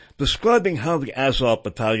 Describing how the Azov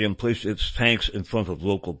Battalion placed its tanks in front of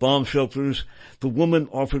local bomb shelters, the woman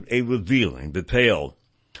offered a revealing detail.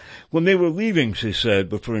 When they were leaving, she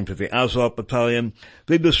said, referring to the Azov battalion,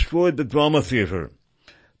 they destroyed the drama theater.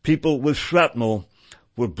 People with shrapnel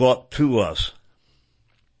were brought to us.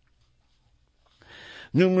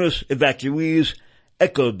 Numerous evacuees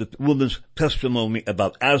echoed the woman's testimony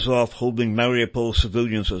about Azov holding Mariupol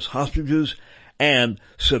civilians as hostages and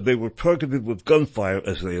said they were targeted with gunfire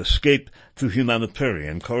as they escaped through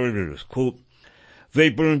humanitarian corridors. Quote, "They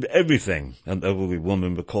burned everything," an elderly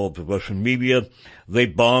woman recalled to Russian media. "They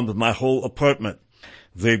bombed my whole apartment.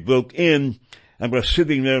 They broke in and were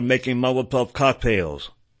sitting there making Molotov cocktails.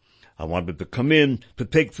 I wanted to come in to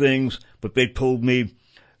take things, but they told me,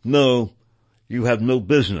 no, you have no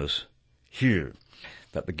business here."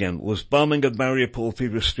 That again was bombing of Mariupol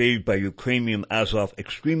theater staged by Ukrainian Azov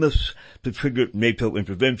extremists to trigger NATO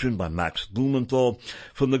intervention by Max Blumenthal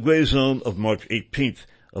from the gray zone of March 18th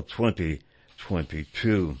of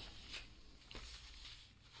 2022.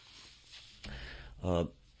 What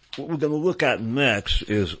we're going to look at next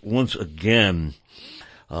is once again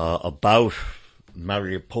about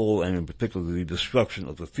Mariupol and in particular the destruction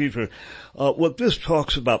of the theater. What this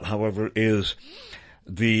talks about, however, is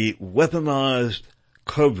the weaponized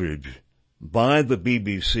coverage by the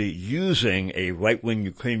BBC using a right-wing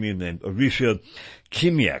Ukrainian named Orysia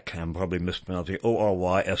Khimyak. I'm probably mispronouncing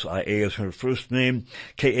Orysia is her first name,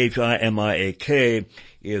 Khimiak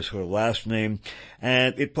is her last name,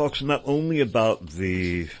 and it talks not only about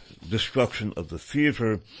the destruction of the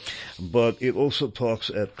theater, but it also talks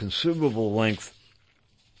at considerable length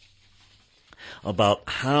about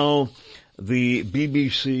how the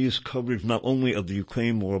BBC's coverage not only of the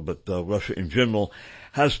Ukraine war but Russia in general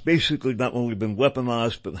has basically not only been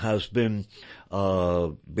weaponized but has been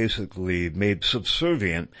basically made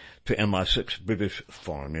subservient to MI6 British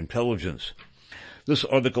foreign intelligence. This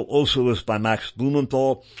article also is by Max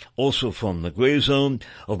Blumenthal, also from the Grey Zone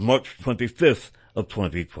of March 25th of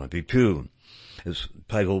 2022. It's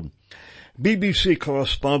titled, "BBC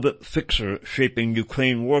Correspondent Fixer Shaping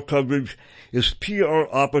Ukraine War Coverage is PR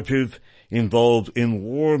Operative Involved in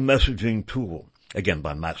War Messaging Tool." Again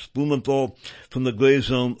by Max Blumenthal from the Grey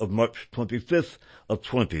Zone of March 25th of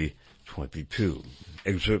 2022.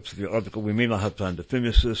 Excerpts of the article. We may not have time to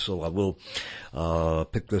finish this, so I will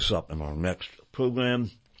pick this up in our next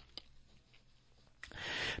program.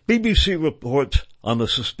 BBC reports on the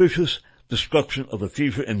suspicious destruction of a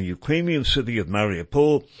theater in the Ukrainian city of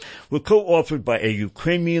Mariupol were co-authored by a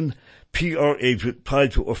Ukrainian PR agent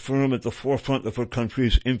tied to a firm at the forefront of her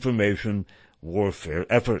country's information warfare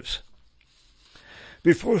efforts.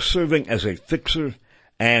 Before serving as a fixer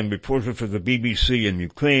and reporter for the BBC in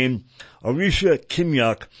Ukraine, Orysia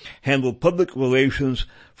Khimyak handled public relations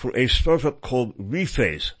for a startup called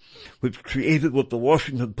Reface, which created what the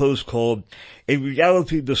Washington Post called a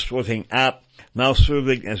reality-distorting app, now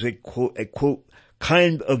serving as a quote,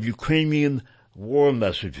 kind of Ukrainian war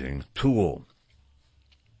messaging tool.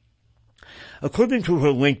 According to her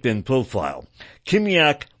LinkedIn profile,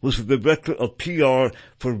 Khimyak was the director of PR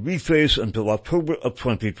for Reface until October of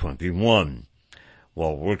 2021.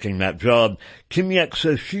 While working that job, Khimyak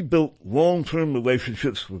says she built long-term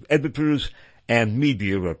relationships with editors and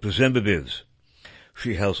media representatives.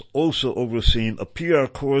 She has also overseen a PR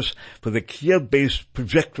course for the Kiev-based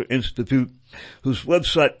Projector Institute, whose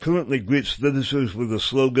website currently greets visitors with the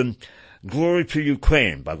slogan, "Glory to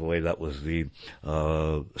Ukraine." By the way, that was the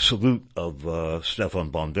salute of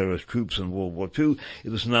Stefan Banderas troops in World War II.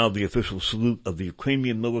 It is now the official salute of the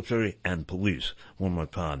Ukrainian military and police. One more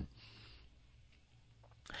time.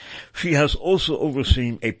 She has also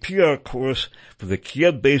overseen a PR course for the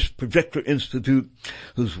Kiev-based Projector Institute,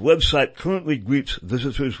 whose website currently greets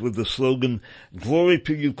visitors with the slogan, "Glory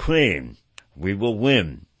to Ukraine, we will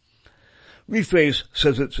win." Reface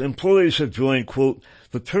says its employees have joined, quote,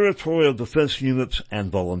 "the territorial defense units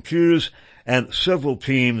and volunteers, and several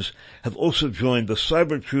teams have also joined the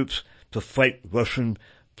cyber troops to fight Russian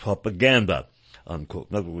propaganda," unquote.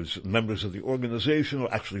 In other words, members of the organization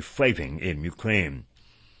are actually fighting in Ukraine.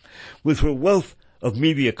 With her wealth of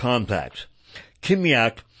media contacts,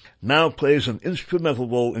 Khimyak now plays an instrumental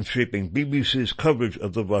role in shaping BBC's coverage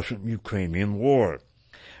of the Russian-Ukrainian war.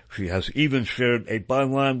 She has even shared a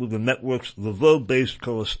byline with the network's Lvov-based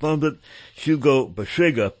correspondent Hugo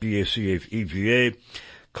Bashega, B-A-C-H-E-G-A,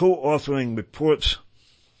 co-authoring reports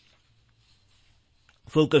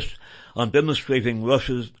focused on demonstrating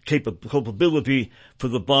Russia's culpability for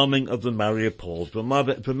the bombing of the Mariupol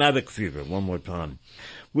dramatic theater. One more time.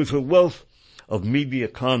 With her wealth of media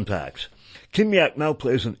contacts, Khimyak now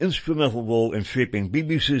plays an instrumental role in shaping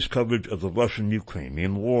BBC's coverage of the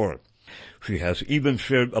Russian-Ukrainian war. She has even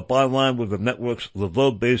shared a byline with the network's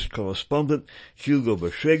Lvov-based correspondent Hugo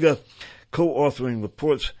Bashega, co-authoring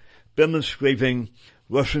reports demonstrating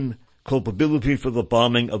Russian culpability for the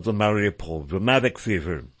bombing of the Mariupol dramatic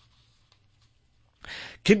theater.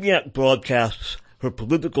 Kimiak broadcasts her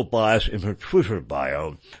political bias in her Twitter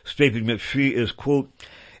bio, stating that she is, quote,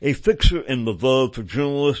 a fixer in Lvov for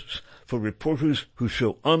journalists, for reporters who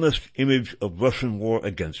show honest image of Russian war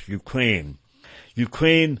against Ukraine.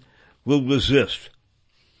 Ukraine will resist.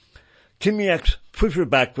 Kimiak's Twitter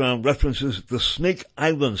background references the Snake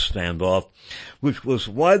Island standoff, which was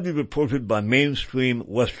widely reported by mainstream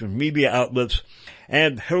Western media outlets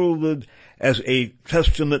and heralded as a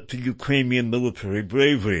testament to Ukrainian military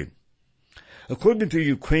bravery. According to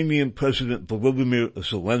Ukrainian President Volodymyr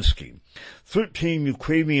Zelensky, 13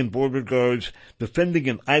 Ukrainian border guards defending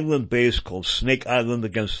an island base called Snake Island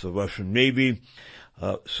against the Russian Navy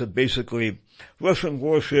said basically, Russian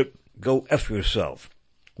warship, go F yourself,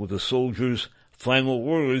 were the soldiers' final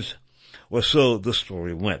words, or so the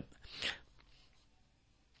story went.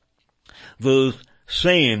 Those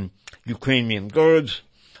same Ukrainian guards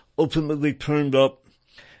ultimately turned up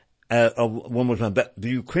the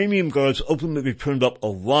Ukrainian guards ultimately turned up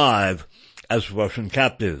alive as Russian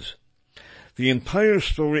captives. The entire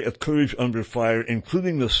story of Courage Under Fire,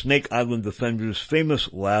 including the Snake Island defenders'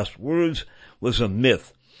 famous last words, was a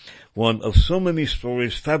myth, one of so many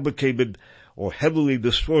stories fabricated or heavily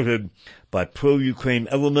distorted by pro-Ukraine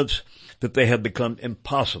elements that they have become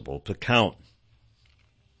impossible to count.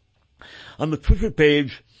 On the Twitter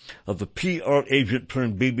page of the PR agent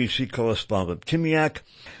turned BBC correspondent Kimiak,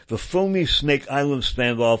 the phony Snake Island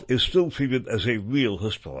standoff is still treated as a real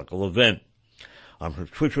historical event. On her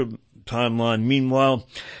Twitter timeline, meanwhile,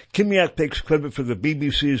 Kimiak takes credit for the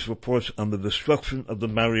BBC's reports on the destruction of the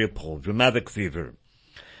Mariupol dramatic theater.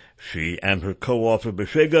 She and her co-author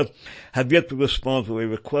Beshega have yet to respond to a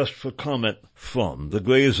request for comment from the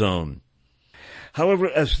Grey Zone.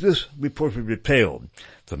 However, as this reporter detailed,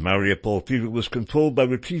 the Mariupol theater was controlled by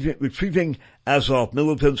retreating Azov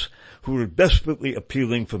militants who were desperately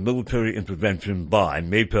appealing for military intervention by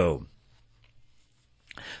NATO.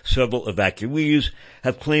 Several evacuees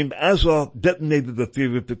have claimed Azov detonated the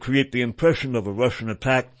theater to create the impression of a Russian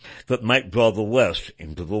attack that might draw the West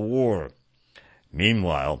into the war.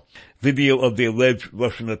 Meanwhile, video of the alleged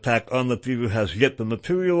Russian attack on the theater has yet to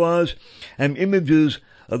materialize, and images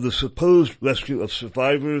of the supposed rescue of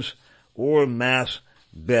survivors or mass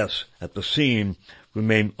deaths at the scene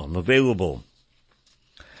remain unavailable.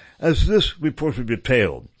 As this reporter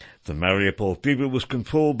detailed, the Mariupol theater was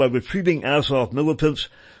controlled by retreating Azov militants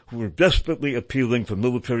who were desperately appealing for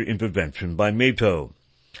military intervention by NATO.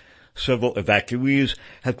 Several evacuees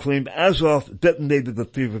have claimed Azov detonated the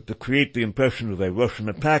theater to create the impression of a Russian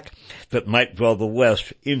attack that might draw the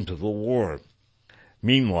West into the war.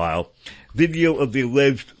 Meanwhile, video of the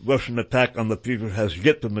alleged Russian attack on the theater has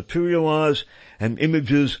yet to materialize, and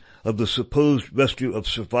images of the supposed rescue of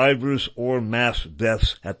survivors or mass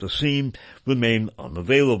deaths at the scene remain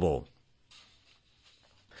unavailable.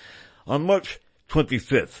 On March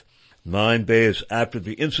 25th, 9 days after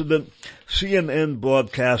the incident, CNN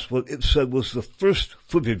broadcast what it said was the first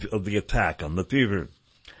footage of the attack on the theater.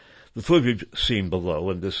 The footage seen below,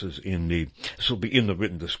 and this will be in the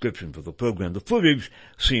written description for the program. The footage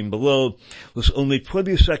seen below was only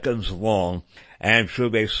 20 seconds long and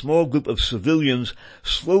showed a small group of civilians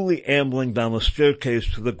slowly ambling down a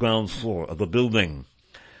staircase to the ground floor of the building.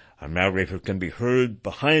 A narrator can be heard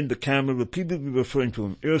behind the camera repeatedly referring to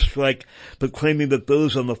an airstrike, but claiming that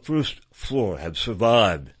those on the first floor had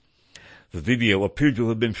survived. The video appeared to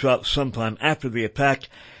have been shot sometime after the attack,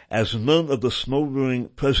 as none of the smoldering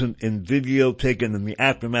present in video taken in the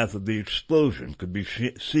aftermath of the explosion could be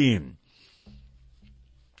seen.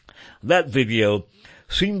 That video,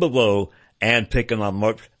 seen below and taken on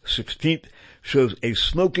March 16th, shows a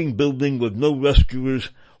smoking building with no rescuers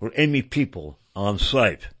or any people on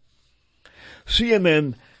site.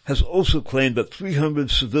 CNN has also claimed that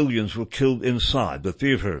 300 civilians were killed inside the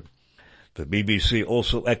theater. The BBC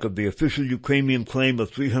also echoed the official Ukrainian claim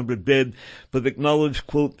of 300 dead, but acknowledged,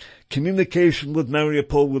 quote, communication with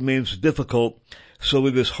Mariupol remains difficult, so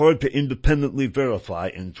it is hard to independently verify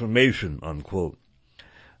information, unquote.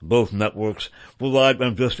 Both networks relied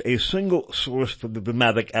on just a single source for the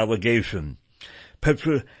dramatic allegation.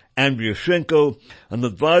 Petro Andriushenko, an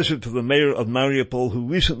advisor to the mayor of Mariupol who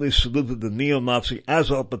recently saluted the neo-Nazi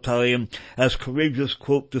Azov battalion as courageous,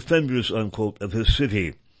 quote, defenders, unquote, of his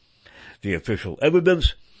city. The official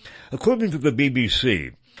evidence? According to the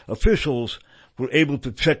BBC, officials were able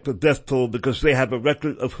to check the death toll because they have a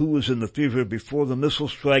record of who was in the theater before the missile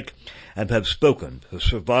strike and had spoken to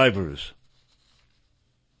survivors.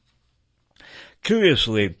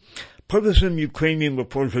 Curiously, partisan Ukrainian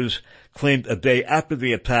reporters claimed a day after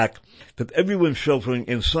the attack that everyone sheltering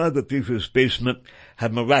inside the Fever's basement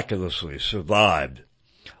had miraculously survived.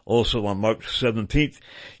 Also on March 17th,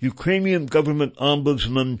 Ukrainian government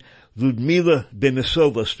ombudsman Lyudmila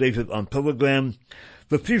Denisova stated on Telegram,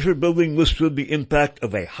 the Fever building withstood the impact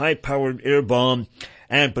of a high-powered air bomb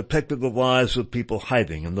and protected the lives of people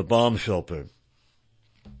hiding in the bomb shelter.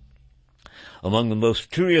 Among the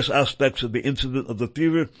most curious aspects of the incident of the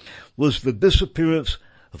Fever was the disappearance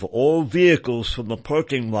of all vehicles from the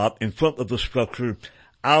parking lot in front of the structure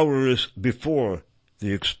hours before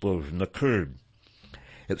the explosion occurred.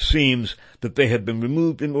 It seems that they had been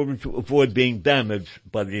removed in order to avoid being damaged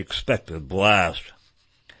by the expected blast.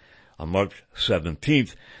 On March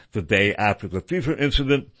 17th, the day after the Fever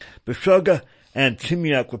incident, Beshaga and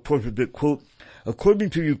Chimyak reported that, quote,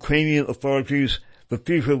 according to Ukrainian authorities, the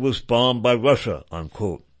Fever was bombed by Russia,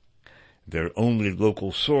 unquote. Their only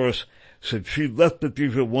local source said she left the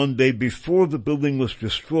Fever one day before the building was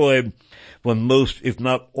destroyed, when most, if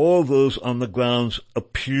not all those on the grounds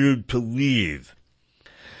appeared to leave.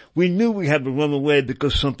 We knew we had to run away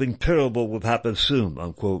because something terrible would happen soon,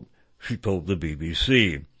 unquote, she told the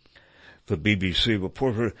BBC. The BBC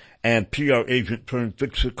reporter and PR agent turned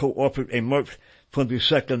fixer co-authored a March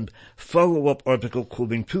 22nd follow-up article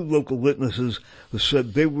quoting two local witnesses who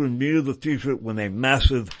said they were near the theater when a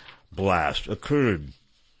massive blast occurred.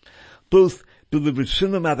 Both delivered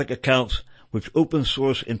cinematic accounts which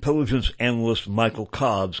open-source intelligence analyst Michael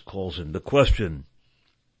Cobbs calls into question.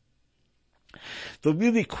 The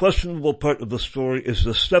really questionable part of the story is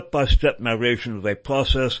the step-by-step narration of a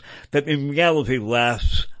process that in reality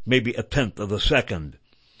lasts maybe a tenth of a second.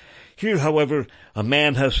 Here, however, a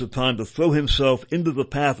man has the time to throw himself into the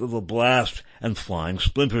path of the blast and flying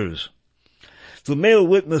splinters. The male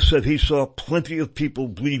witness said he saw plenty of people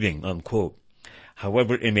bleeding, unquote.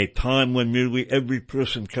 However, in a time when nearly every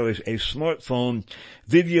person carries a smartphone,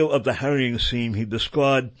 video of the harrying scene he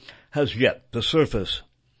described has yet to surface.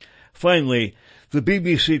 Finally, the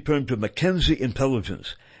BBC turned to Mackenzie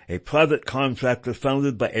Intelligence, a private contractor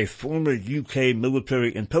founded by a former UK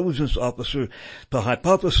military intelligence officer, to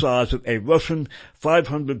hypothesize that a Russian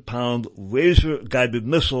 500-pound laser-guided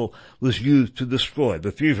missile was used to destroy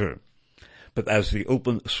the Fever. But as the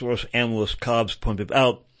open-source analyst Cobbs pointed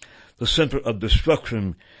out, the center of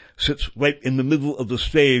destruction sits right in the middle of the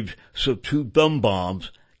stage, so two dumb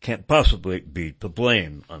bombs can't possibly be to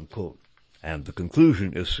blame, unquote. And the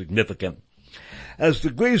conclusion is significant. As the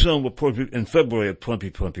Grey Zone reported in February of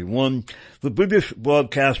 2021, the British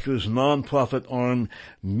broadcaster's non-profit arm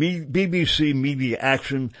BBC Media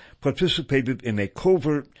Action participated in a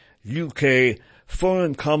covert UK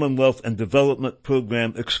Foreign Commonwealth and Development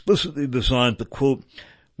program explicitly designed to, quote,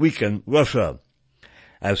 weaken Russia.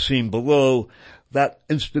 As seen below, that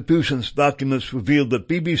institution's documents revealed that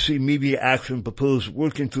BBC Media Action proposed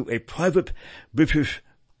working through a private British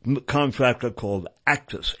contractor called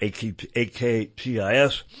Actis,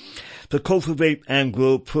 AKTIS, to cultivate and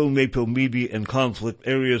grow pro-NATO media in conflict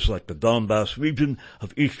areas like the Donbass region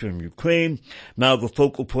of eastern Ukraine, now the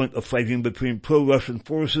focal point of fighting between pro-Russian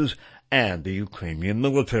forces and the Ukrainian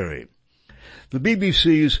military. The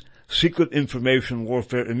BBC's Secret Information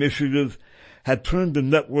Warfare Initiative had turned the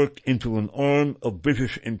network into an arm of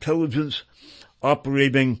British intelligence,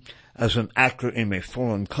 operating as an actor in a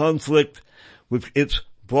foreign conflict, which its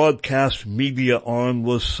broadcast media arm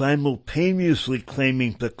was simultaneously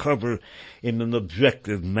claiming to cover in an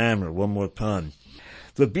objective manner. One more time.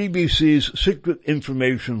 The BBC's Secret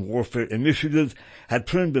Information Warfare Initiative had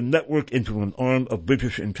turned the network into an arm of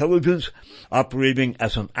British intelligence, operating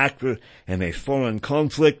as an actor in a foreign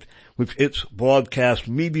conflict, which its broadcast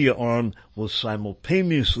media arm was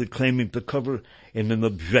simultaneously claiming to cover in an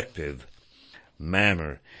objective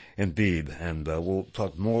manner. Indeed, and we'll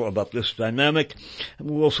talk more about this dynamic,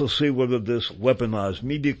 and we'll also see whether this weaponized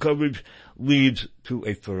media coverage leads to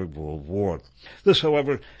a third world war. This,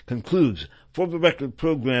 however, concludes For the Record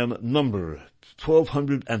program number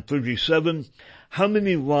 1237, How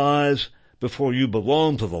Many Lies Before You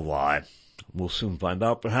Belong to the Lie? We'll soon find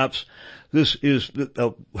out, perhaps. This is the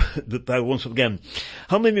title once again,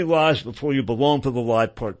 How Many Lies Before You Belong to the Lie,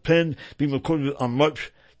 Part 10, being recorded on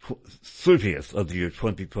March 30th of the year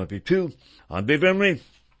 2022. I'm Dave Emery.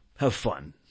 Have fun.